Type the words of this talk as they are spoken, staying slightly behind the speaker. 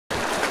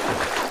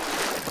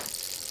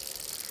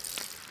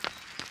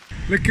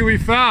Look who we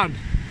found.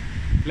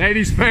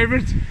 Ladies'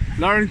 favourite,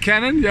 Lauren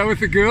Cannon, here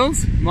with the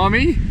girls.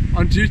 Mommy,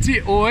 on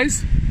duty,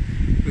 always.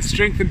 The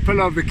strength and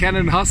pillar of the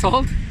Cannon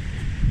household.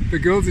 The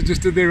girls who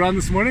just did their run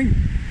this morning.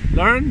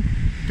 Lauren,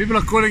 people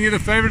are calling you the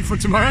favourite for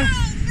tomorrow.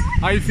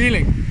 How are you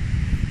feeling?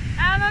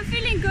 I'm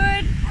feeling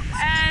good.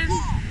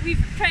 We've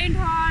trained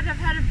hard. I've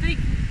had a big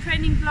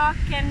training block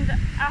and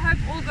I hope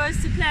all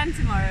goes to plan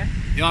tomorrow.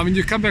 Yeah, I mean,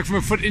 you come back from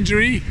a foot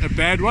injury, a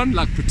bad one,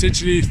 like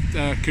potentially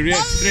career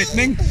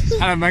threatening,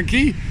 and a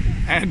monkey,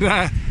 and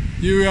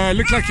you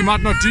look like you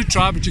might not do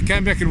try, but you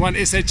came back and won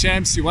SA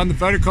Champs, you won the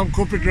Vodacom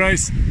corporate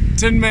race,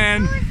 Tin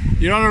Man,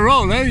 you're on a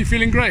roll, eh? You're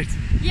feeling great.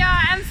 Yeah,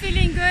 I'm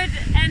feeling good,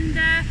 and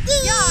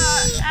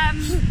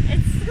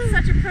it's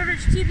such a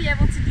privilege to be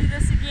able to do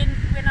this again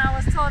when I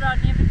was told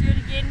I'd never do it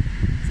again.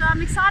 So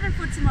I'm excited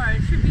for tomorrow.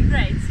 It should be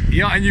great.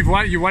 Yeah, and you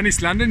won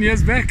East London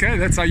years back, eh?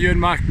 That's how you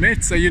and Mike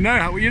met. So you know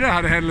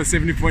how to handle a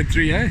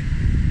 70.3, eh?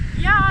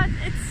 Yeah,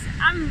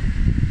 I'm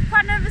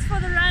quite nervous for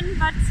the run,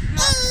 but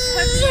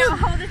hopefully I'll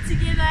hold it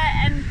together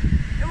and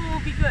it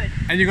will be good.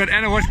 And you got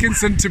Anna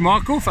Watkinson to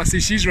mark off. I see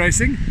she's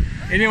racing.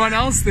 Anyone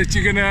else that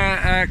you're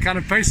gonna kind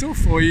of pace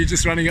off, or are you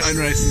just running your own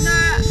race? No,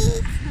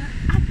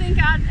 I think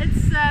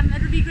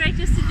it'll be great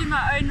just to do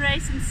my own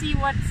race and see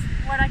what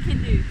I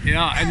can do.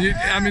 Yeah, and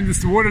I mean,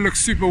 the water looks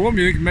super warm.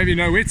 You think maybe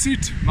no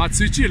wetsuit might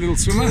suit you, a little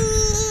swimmer.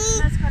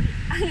 That's probably.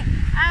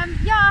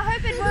 Yeah, I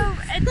hope it will.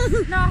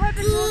 I hope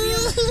it will be.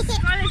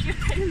 Scarlett, you're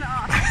pain in the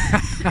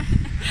arse.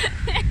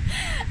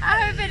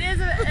 I hope it is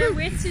a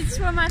wetsuit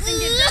swim. I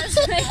think it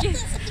does make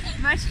it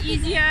much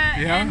easier.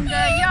 Yeah. And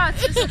yeah,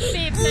 it's just a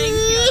fair playing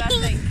field, I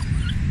think.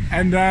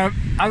 And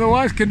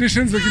otherwise,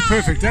 conditions looking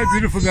perfect. Eh?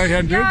 Beautiful day here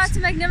in Durban. Yeah, it's a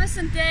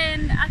magnificent day,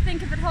 and I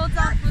think if it holds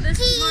out for this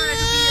tomorrow,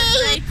 it'll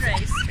be a great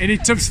race. Any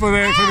tips for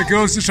the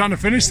girls just trying to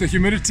finish, the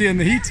humidity and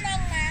the heat?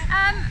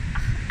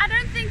 I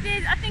don't think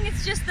there's. I think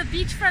it's just the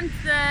beachfront,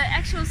 the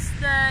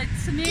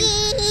cement.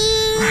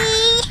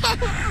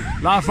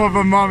 Life of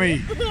a mommy.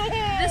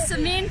 The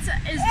cement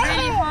is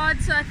really hard,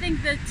 so I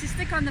think that to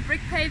stick on the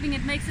brick paving,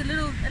 it makes it a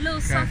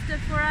little softer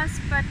for us.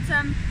 But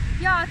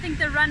yeah, I think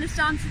the run is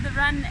down to the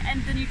run,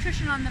 and the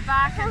nutrition on the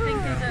back, I think,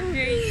 is a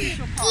very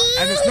crucial part.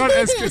 And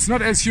it's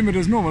not as humid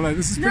as normal. Eh?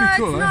 This is pretty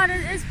cool. No, it's not.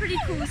 It is pretty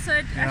cool.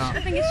 So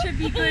I think it should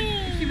be good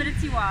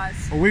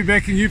humidity-wise. Well, we're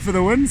backing you for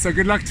the win, so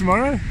good luck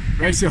tomorrow.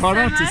 Race your heart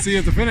out to see you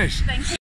at the finish. Thank you.